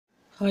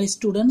Hi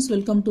students,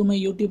 welcome to my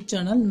YouTube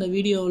channel. In the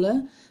video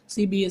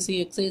CBSE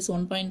exercise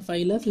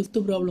 1.5 la 5th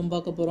problem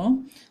பார்க்க போறோம்.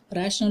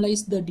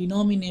 Rationalize the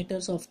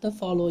denominators of the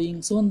following.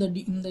 So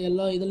இந்த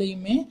எல்லா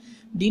இதுலயுமே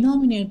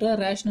denominator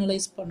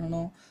rationalize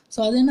பண்ணனும். So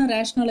அது என்ன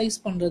rationalize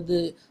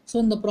பண்றது? So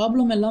இந்த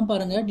problem எல்லாம்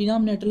பாருங்க,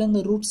 denominatorல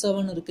இந்த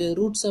 √7 இருக்கு,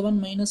 √7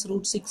 minus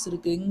 √6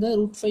 இருக்கு, இங்க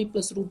 √5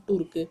 plus √2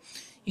 இருக்கு,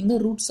 இங்க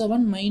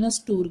 √7 minus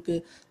 2 இருக்கு.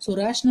 So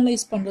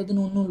rationalize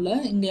பண்றதுன்னு ஒண்ணும் இல்ல,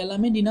 இங்க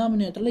எல்லாமே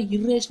denominatorல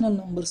irrational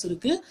numbers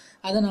இருக்கு,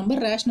 அதை நம்ம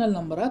rational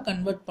number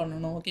convert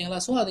பண்ணனும்.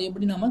 ஓகேங்களா? So அதை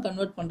எப்படி நாம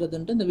convert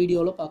பண்றதுன்னு இந்த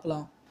வீடியோல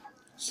பார்க்கலாம்.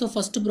 So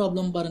first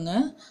problem பாருங்க,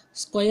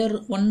 square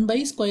 1 by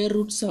square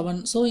root 7.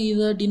 So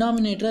இது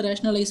denominator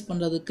rationalize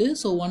பண்றதுக்கு,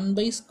 so 1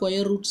 by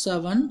square root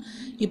 7.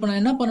 இப்போ நான்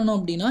என்ன பண்ணணும்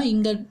அப்படின்னா,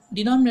 இங்க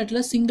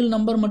denominatorல single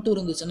number மட்டும்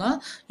இருந்துச்சுன்னா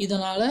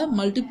இதனால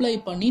multiply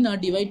பண்ணி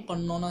நான் divide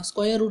பண்ணணும். நான்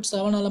square root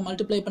 7 ஆல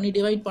multiply பண்ணி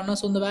divide பண்ணா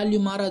so இந்த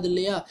value மாறாது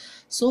இல்லையா?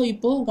 So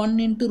இப்போ 1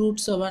 into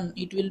root 7,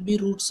 it will be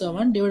root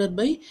 7 divided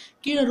by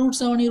கீழ root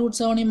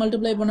 7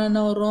 multiply பண்ணா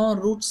என்ன வரும்?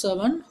 root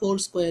 7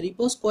 whole square.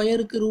 இப்போ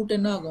ஸ்கொயருக்கு root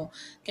என்ன ஆகும்?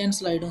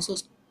 cancel ஆயிடும். So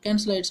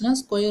cancel ஆயிடுச்சுனா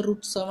square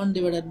root 7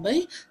 divided by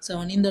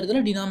 7. இந்த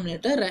இடத்துல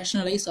denominator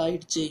rationalize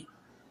ஆயிடுச்சு.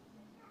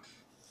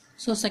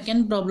 So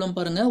second problem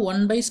பாருங்க, 1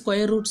 by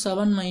square root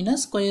 7 minus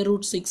square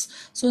root 6.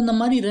 So இந்த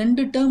மாதிரி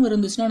ரெண்டு term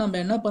இருந்துச்சுன்னா நம்ம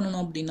என்ன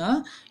பண்ணணும் அப்படின்னா,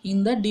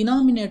 இந்த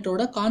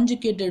denominatorோட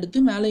conjugate எடுத்து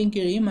மேலையும்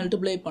கீழையும்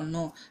multiply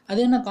பண்ணணும்.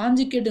 அது என்ன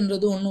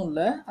conjugateன்றது ஒன்றும்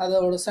இல்லை,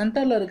 அதோட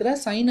சென்டரில் இருக்கிற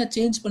சைனை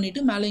சேஞ்ச்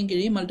பண்ணிட்டு மேலையும்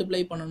கீழையும்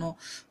multiply பண்ணணும்.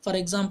 ஃபார்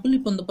எக்ஸாம்பிள்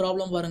இப்போ இந்த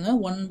ப்ராப்ளம் பாருங்க,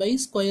 1 by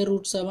square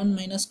root 7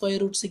 minus square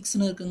root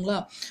 6ன்னு இருக்குங்களா?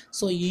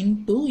 ஸோ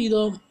இன்டூ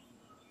இதோ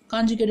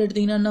கான்ஜுகேட்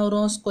எடுத்தீங்கன்னா என்ன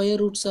வரும்? square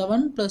root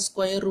 7 plus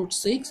square root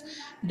 6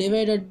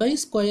 divided by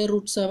square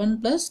root 7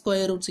 plus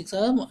square root 6.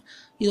 அதாவது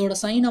இதோட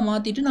சைனை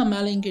மாற்றிட்டு நான்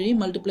மேலையும்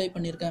கீழையும் மல்டிப்ளை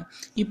பண்ணியிருக்கேன்.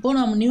 இப்போ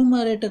நம்ம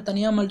நியூமரேட்டர்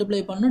தனியாக மல்டிப்ளை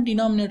பண்ணணும்,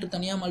 டினாமினேட்டர்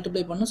தனியாக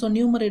மல்டிப்ளை பண்ணணும். ஸோ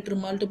நியூமரேட்டர்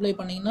மல்டிப்ளை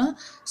பண்ணிங்கன்னா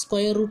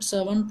square root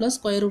 7 plus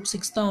square root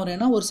 6 தான் வரும்.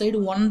 ஏன்னா ஒரு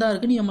சைடு 1 தான்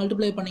இருக்குது, நீங்கள்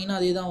மல்டிப்ளை பண்ணிங்கன்னா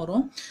அதே தான்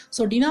வரும்.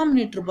 ஸோ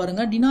டினாமினேட்டர்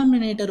பாருங்கள்,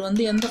 டினாமினேட்டர்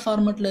வந்து எந்த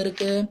ஃபார்மெட்டில்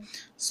இருக்குது?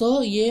 So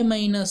a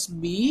minus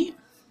b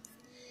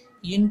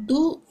into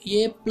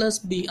a plus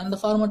b அந்த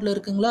ஃபார்மெட்டில்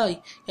இருக்குங்களா?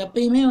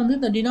 எப்பயுமே வந்து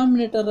இந்த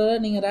டினாமினேட்டரை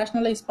நீங்கள்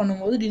ரேஷனலைஸ்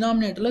பண்ணும்போது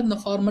டினாமினேட்டரில் இந்த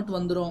ஃபார்மெட்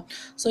வந்துடும்.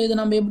 ஸோ இதை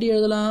நம்ம எப்படி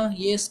எழுதலாம்?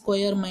 a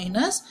square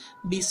minus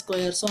b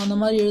square. So அந்த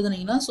மாதிரி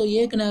எழுதுனீங்கன்னா, ஸோ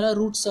ஏக்கு நேராக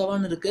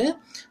 √7 இருக்குது,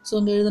 ஸோ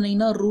இங்கே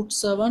எழுதுனீங்கன்னா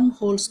 √7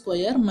 whole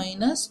square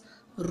minus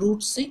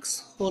 √6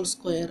 whole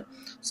square.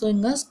 So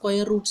இங்கே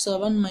square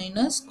 √7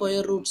 minus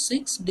square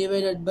 √6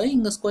 divided by,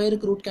 இங்கே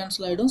ஸ்கொயருக்கு ரூட்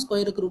கேன்சல் ஆகிடும்,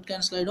 ஸ்கொயருக்கு ரூட்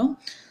கேன்சல் ஆகிடும்.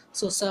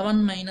 So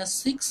 7 minus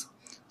 6.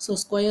 So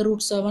square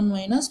root 7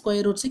 minus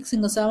square root 6.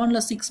 இங்க 7ல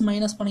 6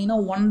 minus பண்ணினா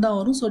 1 தான்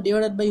வரும். So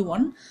divided by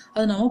 1.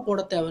 அது நாம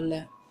போட தேவையில்ல.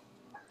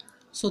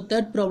 So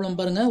third problem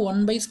பாருங்க, 1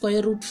 by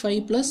square root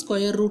 5 plus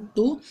square root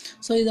 2.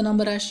 So இதை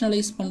நம்ம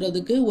rationalize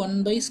பண்றதுக்கு 1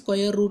 by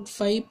square root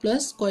 5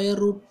 plus square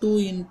root 2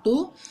 into.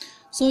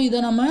 So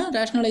இதை நம்ம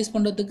rationalize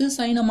பண்றதுக்கு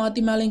சைனை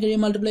மாற்றி மேலையும்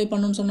கீழையும் multiply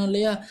பண்ணணும்னு சொன்னோம்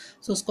இல்லையா?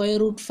 So square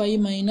root 5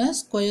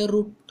 minus square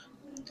root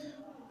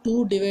 2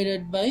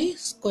 divided by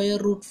square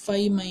root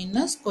 5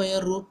 minus square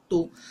root 2.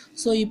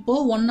 So இப்போ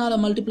 1 ஆல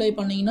multiply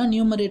பண்ணீங்கன்னா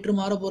நியூமரேட்டர்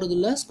மாற போறது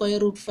இல்ல, square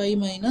root 5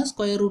 minus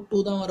square root 2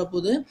 தான்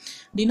வரப்போகுது.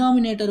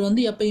 டினாமினேட்டர்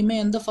வந்து எப்பயுமே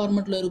எந்த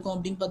ஃபார்மெட்டில் இருக்கும்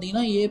அப்படின்னு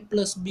பார்த்தீங்கன்னா a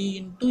plus b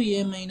into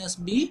a minus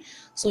b.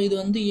 So இது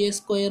வந்து a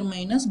square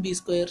minus b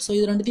square. So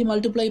இது ரெண்டுத்தையும்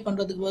மல்டிப்ளை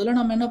பண்ணுறதுக்கு பதிலாக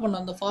நம்ம என்ன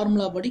பண்ணலாம்? அந்த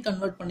ஃபார்முலா படி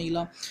கன்வெர்ட்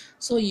பண்ணிக்கலாம்.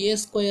 So a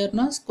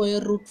ஸ்கொயர்னா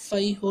square root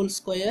 5 whole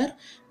square,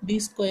 b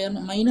square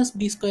minus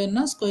b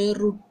ஸ்கொயர்னா square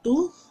root 2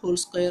 whole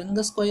square.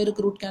 இங்கே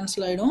ஸ்கொயருக்கு ரூட்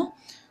கேன்சல் ஆகிடும்,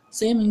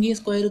 சேம் இங்கேயும்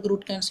ஸ்கொயருக்கு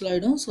ரூட் கேன்சல்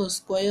ஆகிடும். So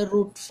square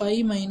root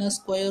 5 minus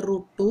square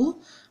root 2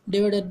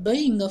 divided by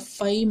இங்கே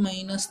 5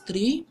 minus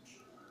 3.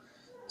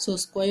 So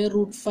square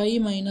root 5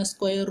 minus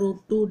square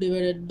root 2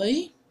 divided by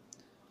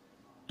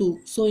 2.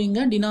 So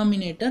இங்கே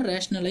denominator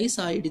rationalise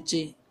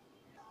ஆயிடுச்சு.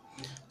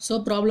 So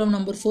problem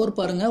number 4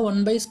 பாருங்க, 1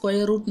 by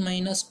square root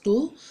minus 2.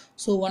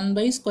 So 1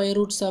 by square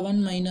root 7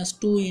 minus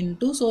 2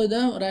 into. So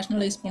இதை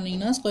rationalise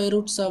பண்ணிங்கன்னா square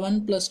root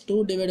 7 plus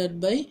 2 divided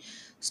by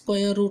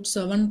square root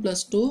 7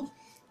 plus 2.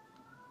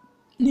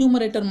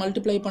 Numerator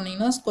multiply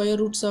பண்ணிங்கன்னா square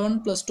root 7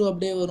 + 2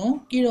 அப்படியே வரும்.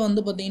 கீழே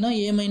வந்து பார்த்தீங்கன்னா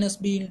a minus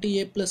b into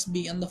a plus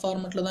b அந்த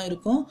ஃபார்மெட்டில் தான்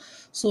இருக்கும்.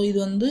 ஸோ இது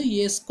வந்து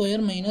a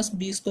square minus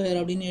b square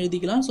அப்படின்னு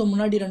எழுதிக்கலாம். ஸோ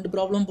முன்னாடி ரெண்டு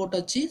ப்ராப்ளம்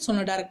போட்டாச்சு, ஸோ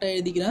நான் டேரெக்டாக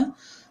எழுதிக்கிறேன்.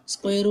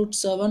 Square root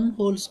 7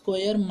 whole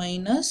square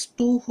minus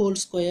 2 whole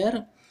square.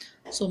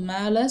 So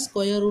மேலே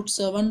ஸ்கொயர் ரூட்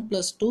 7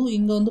 + 2.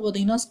 இங்கே வந்து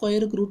பார்த்தீங்கன்னா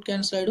ஸ்கொயருக்கு ரூட்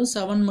கேன்சல் ஆகிடும்,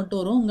 7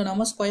 மட்டும் வரும். இங்கே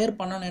நம்ம ஸ்கொயர்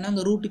பண்ணணும், ஏன்னா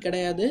அங்கே ரூட்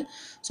கிடையாது.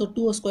 ஸோ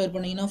 2 ஸ்கொயர்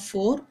பண்ணிங்கன்னா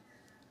 4.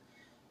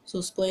 So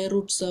square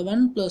root 7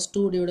 +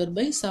 2 divided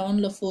by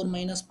 7ல் 4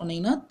 minus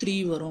பண்ணிங்கன்னா 3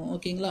 வரும்.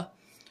 ஓகேங்களா?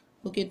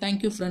 Okay,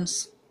 thank you friends.